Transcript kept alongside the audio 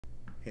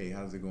Hey,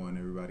 how's it going,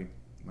 everybody?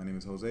 My name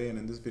is Jose, and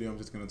in this video I'm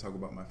just going to talk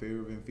about my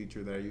favorite Vim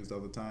feature that I used all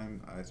the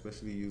time. I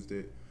especially used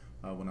it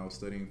when I was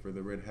studying for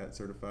the Red Hat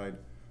Certified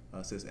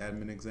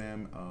sysadmin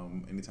exam.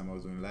 Anytime I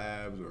was doing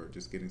labs or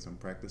just getting some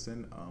practice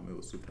in, it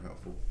was super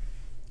helpful.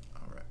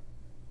 All right,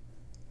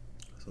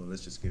 so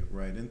let's just get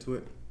right into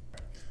it.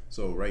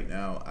 So right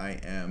now I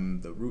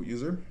am the root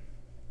user,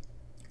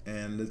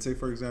 and let's say,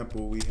 for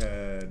example, we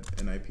had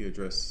an IP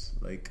address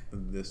like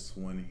this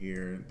one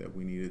here that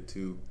we needed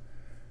to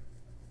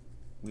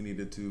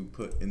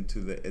put into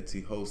the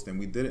Etsy host, and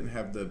we didn't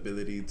have the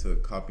ability to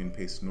copy and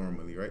paste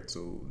normally, right?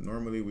 So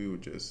normally we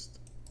would just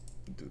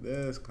do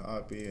this,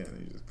 copy, and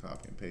then you just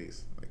copy and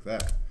paste like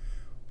that.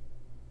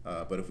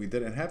 But if we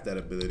didn't have that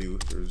ability,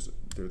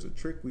 there's a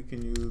trick we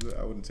can use.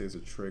 I wouldn't say it's a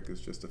trick,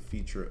 it's just a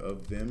feature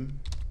of Vim.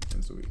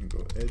 And so we can go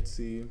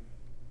Etsy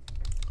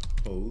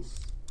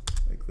host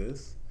like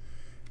this,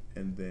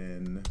 and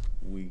then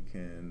we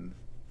can,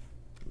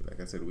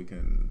 like I said, we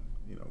can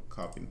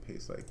copy and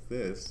paste like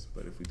this.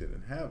 But if we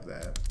didn't have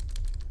that,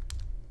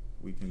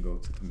 we can go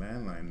to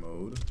command line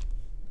mode.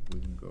 We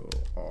can go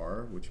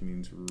R, which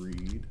means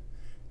read,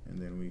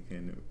 and then we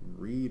can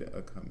read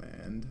a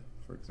command,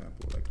 for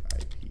example, like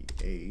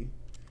IPA,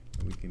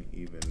 and we can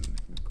even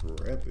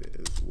grep it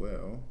as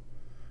well,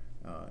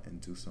 and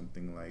do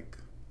something like,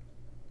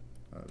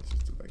 let's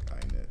just do like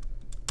inet,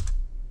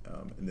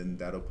 and then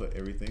that'll put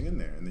everything in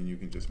there, and then you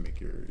can just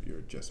make your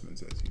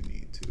adjustments as you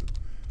need to.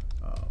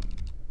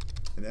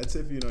 And that's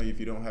if you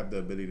don't have the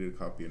ability to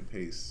copy and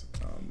paste.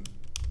 And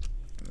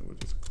then we'll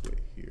just quit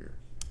here.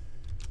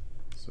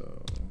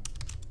 So,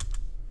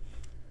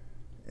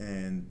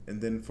 and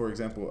then, for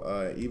example,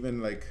 even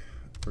like,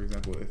 for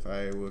example, if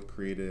I would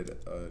created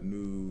a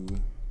new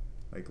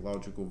like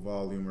logical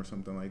volume or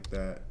something like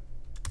that,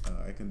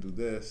 I can do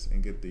this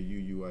and get the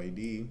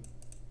UUID.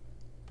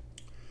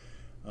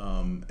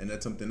 And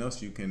that's something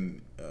else you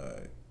can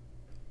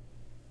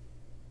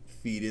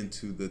feed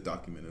into the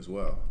document as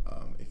well,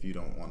 if you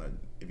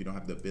don't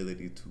have the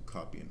ability to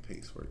copy and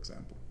paste, for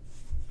example.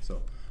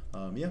 So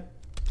yeah,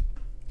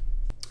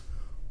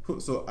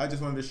 cool. So I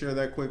just wanted to share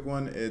that quick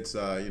one. It's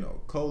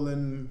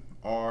colon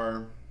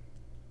R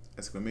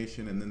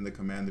exclamation and then the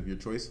command of your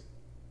choice.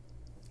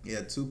 Yeah,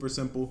 it's super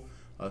simple,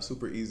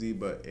 super easy,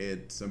 but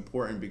it's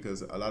important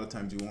because a lot of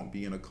times you won't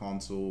be in a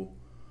console.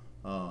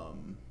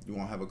 You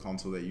won't have a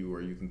console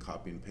where you can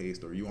copy and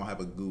paste, or you won't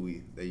have a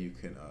GUI that you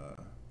can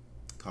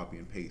copy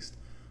and paste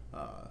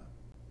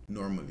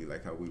normally,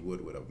 like how we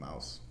would with a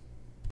mouse.